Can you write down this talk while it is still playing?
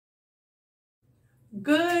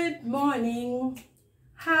Good morning.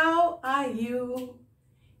 How are you?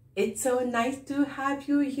 It's so nice to have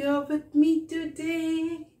you here with me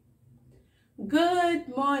today. Good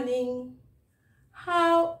morning.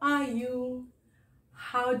 How are you?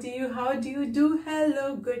 How do you do?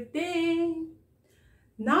 Hello, good day.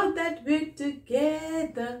 Now that we're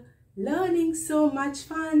together, learning so much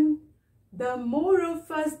fun, the more of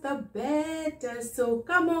us, the better. So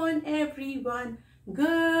come on, everyone.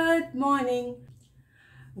 Good morning.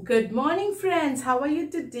 Good morning, friends. How are you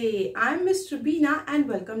today? I'm Miss Rubina and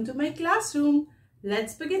welcome to my classroom.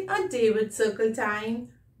 Let's begin our day with circle time.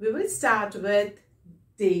 We will start with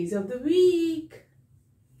days of the week.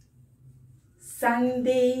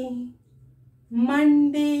 Sunday,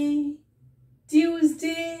 Monday,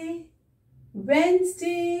 Tuesday,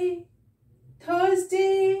 Wednesday,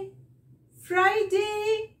 Thursday,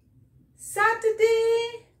 Friday,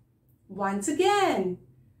 Saturday. Once again,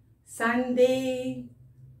 Sunday,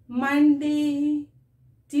 Monday,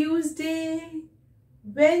 Tuesday,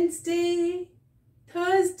 Wednesday,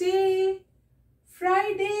 Thursday,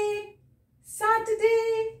 Friday,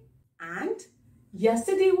 Saturday, and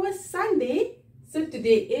yesterday was Sunday. So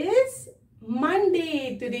today is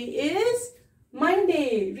Monday. Today is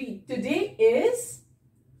Monday. Read. Today is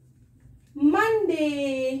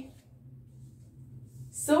Monday.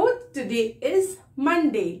 So today is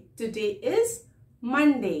Monday. Today is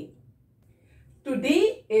Monday.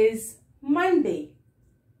 Today is Monday.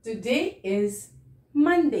 Today is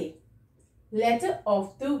Monday. Letter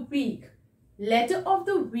of the week. Letter of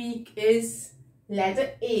the week is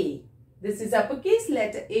letter A. This is uppercase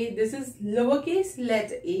letter A. This is lowercase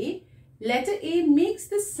letter A. Letter A makes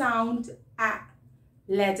the sound A.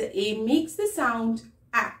 Letter A makes the sound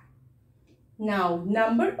A. Now,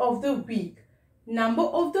 number of the week. Number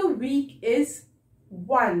of the week is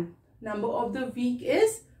 1. Number of the week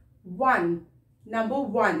is 1. Number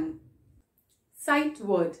 1. Sight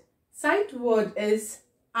word. Sight word is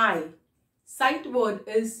I. Sight word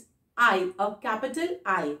is I, a capital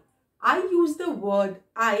I. I use the word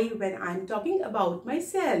I when I'm talking about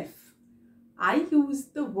myself. I use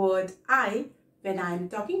the word I when I'm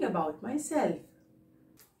talking about myself.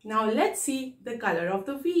 Now let's see the color of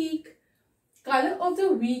the week. Color of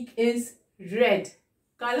the week is red.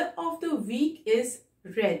 Color of the week is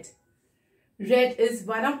red. Red is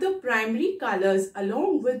one of the primary colors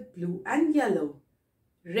along with blue and yellow.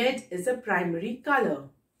 Red is a primary color.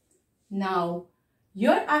 Now,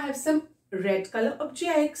 here I have some red color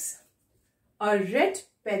objects. A red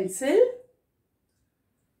pencil,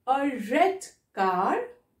 a red car,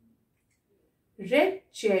 red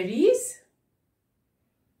cherries,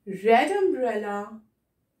 red umbrella,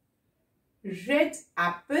 red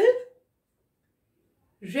apple,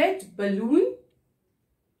 red balloon,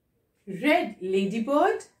 red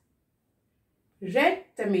ladybird, red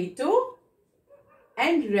tomato,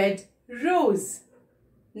 and red rose.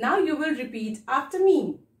 Now you will repeat after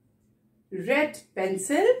me. Red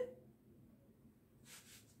pencil,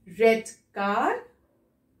 red car,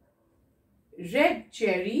 red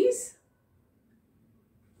cherries,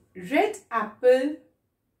 red apple,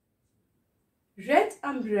 red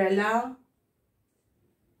umbrella,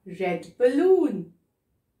 red balloon,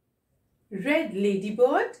 red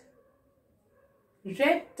ladybird,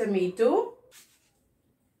 red tomato,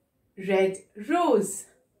 red rose.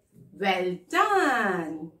 Well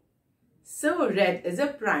done! So red is a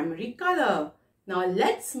primary color. Now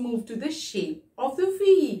let's move to the shape of the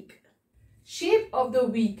week. Shape of the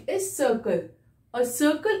week is circle. A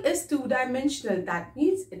circle is two-dimensional. That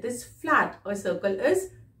means it is flat. A circle is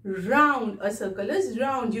round. A circle is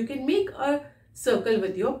round. You can make a circle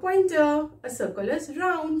with your pointer. A circle is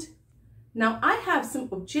round. Now I have some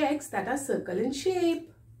objects that are circle in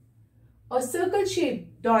shape. A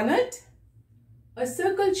circle-shaped donut, a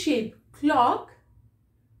circle-shaped clock,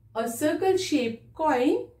 a circle-shaped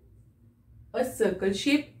coin, a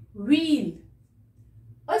circle-shaped wheel,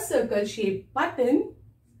 a circle-shaped button,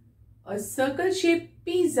 a circle-shaped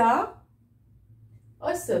pizza,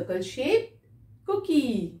 a circle-shaped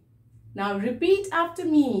cookie. Now repeat after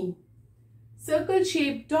me.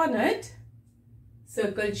 Circle-shaped donut,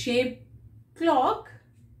 circle-shaped clock,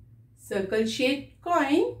 circle-shaped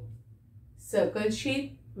coin,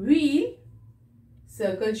 circle-shaped wheel,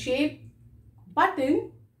 circle-shaped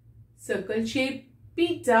button, circle-shaped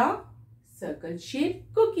pizza,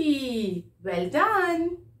 circle-shaped cookie. Well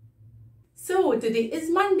done! So today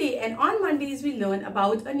is Monday and on Mondays we learn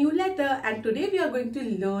about a new letter and today we are going to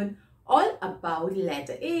learn all about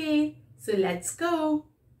letter A. So let's go!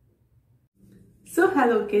 So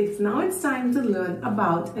hello kids, now it's time to learn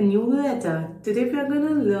about a new letter. Today we are going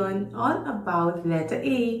to learn all about letter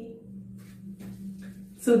A.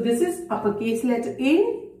 So this is uppercase letter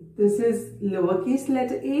A, this is lowercase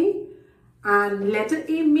letter A, and letter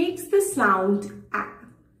A makes the sound A.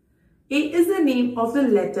 A is the name of the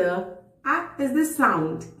letter, A is the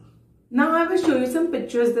sound. Now I will show you some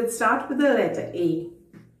pictures that start with the letter A.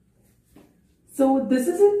 So this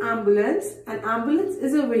is an ambulance. An ambulance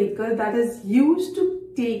is a vehicle that is used to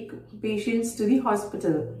take patients to the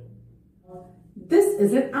hospital. This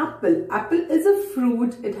is an apple. Apple is a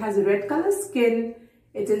fruit. It has a red color skin.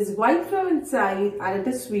 It is white from inside and it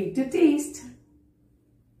is sweet to taste.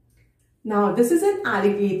 Now this is an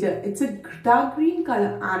alligator. It's a dark green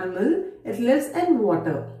color animal. It lives in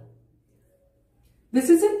water. This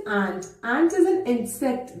is an ant. Ant is an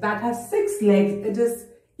insect that has 6 legs. It is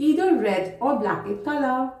either red or black in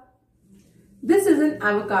color. This is an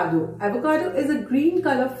avocado. Avocado is a green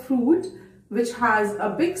color fruit which has a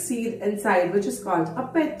big seed inside which is called a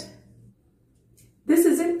pit. This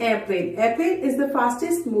is an airplane. Airplane is the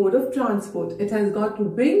fastest mode of transport. It has got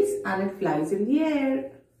wings and it flies in the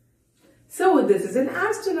air. So this is an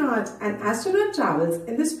astronaut. An astronaut travels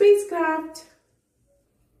in the spacecraft.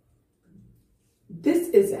 This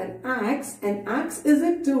is an axe. An axe is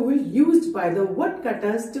a tool used by the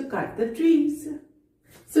woodcutters to cut the trees.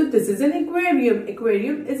 So this is an aquarium.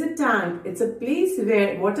 Aquarium is a tank. It's a place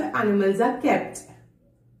where water animals are kept.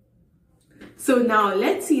 So now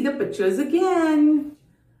let's see the pictures again.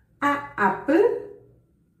 A apple,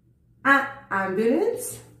 a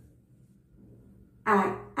ambulance,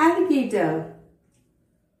 a alligator,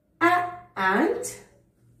 a ant,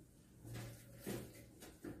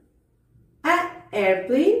 a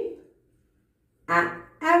airplane, a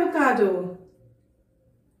avocado,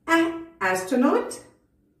 a astronaut,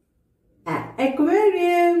 a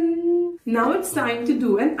aquarium. Now it's time to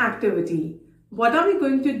do an activity. What are we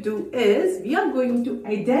going to do is, we are going to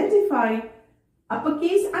identify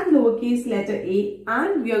uppercase and lowercase letter A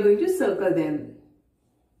and we are going to circle them.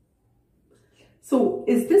 So,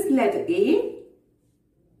 is this letter A?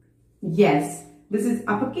 Yes, this is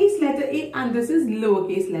uppercase letter A and this is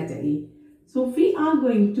lowercase letter A. So, we are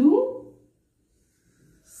going to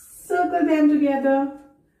circle them together.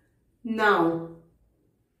 Now,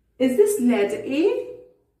 is this letter A?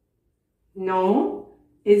 No.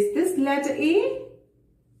 Is this letter A?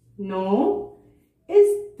 No.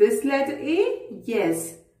 Is this letter A?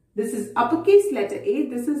 Yes. This is uppercase letter A.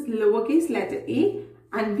 This is lowercase letter A.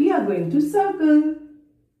 And we are going to circle.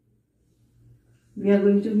 We are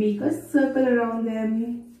going to make a circle around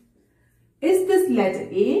them. Is this letter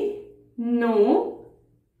A? No.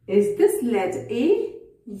 Is this letter A?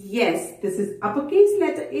 Yes. This is uppercase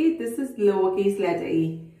letter A. This is lowercase letter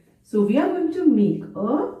A. So we are going to make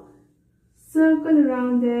a circle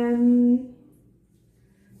around them.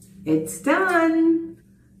 It's done.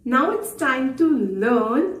 Now it's time to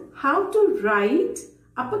learn how to write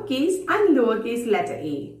uppercase and lowercase letter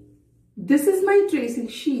A. This is my tracing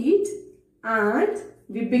sheet and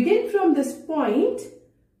we begin from this point.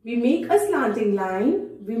 We make a slanting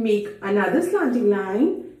line, we make another slanting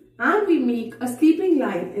line and we make a sleeping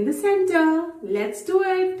line in the center. Let's do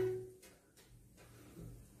it.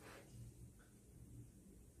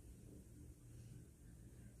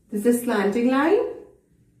 This is slanting line.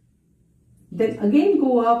 Then again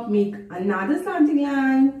go up, make another slanting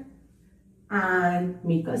line and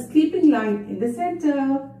make a sleeping line in the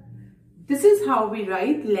center. This is how we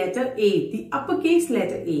write letter A, the uppercase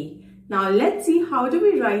letter A. Now let's see how do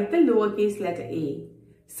we write the lowercase letter A.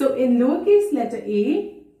 So in lowercase letter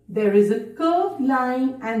A, there is a curved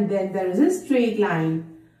line and then there is a straight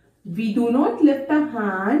line. We do not lift our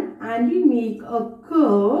hand and we make a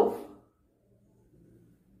curve,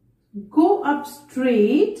 go up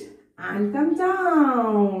straight and come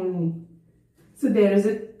down. So there is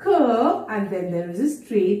a curve and then there is a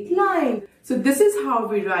straight line. So this is how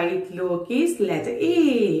we write lowercase letter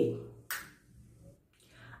A.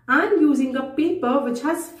 I'm using a paper which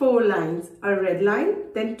has 4 lines, a red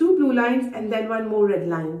line, then 2 blue lines and then 1 more red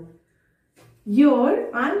line. Here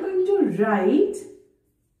I'm going to write,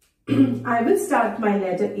 I will start my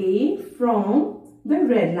letter A from the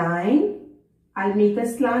red line. I'll make a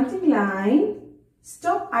slanting line,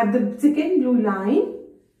 stop at the second blue line,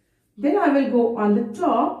 then I will go on the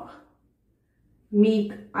top,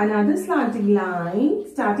 make another slanting line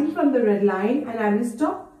starting from the red line and I will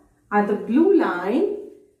stop at the blue line.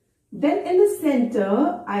 Then in the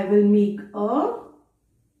center, I will make a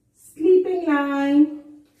sleeping line.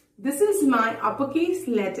 This is my uppercase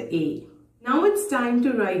letter A. Now it's time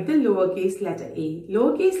to write the lowercase letter A.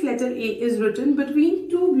 Lowercase letter A is written between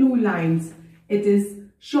 2 blue lines. It is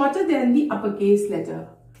shorter than the uppercase letter.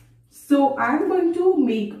 So I'm going to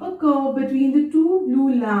make a curve between the 2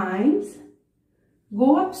 blue lines.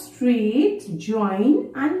 Go up straight,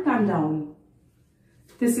 join and come down.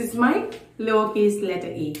 This is my lowercase letter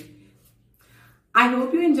A. I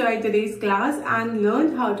hope you enjoyed today's class and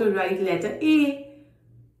learned how to write letter A.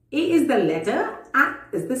 A is the letter, A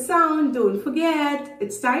is the sound. Don't forget.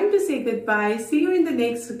 It's time to say goodbye. See you in the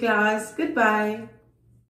next class. Goodbye.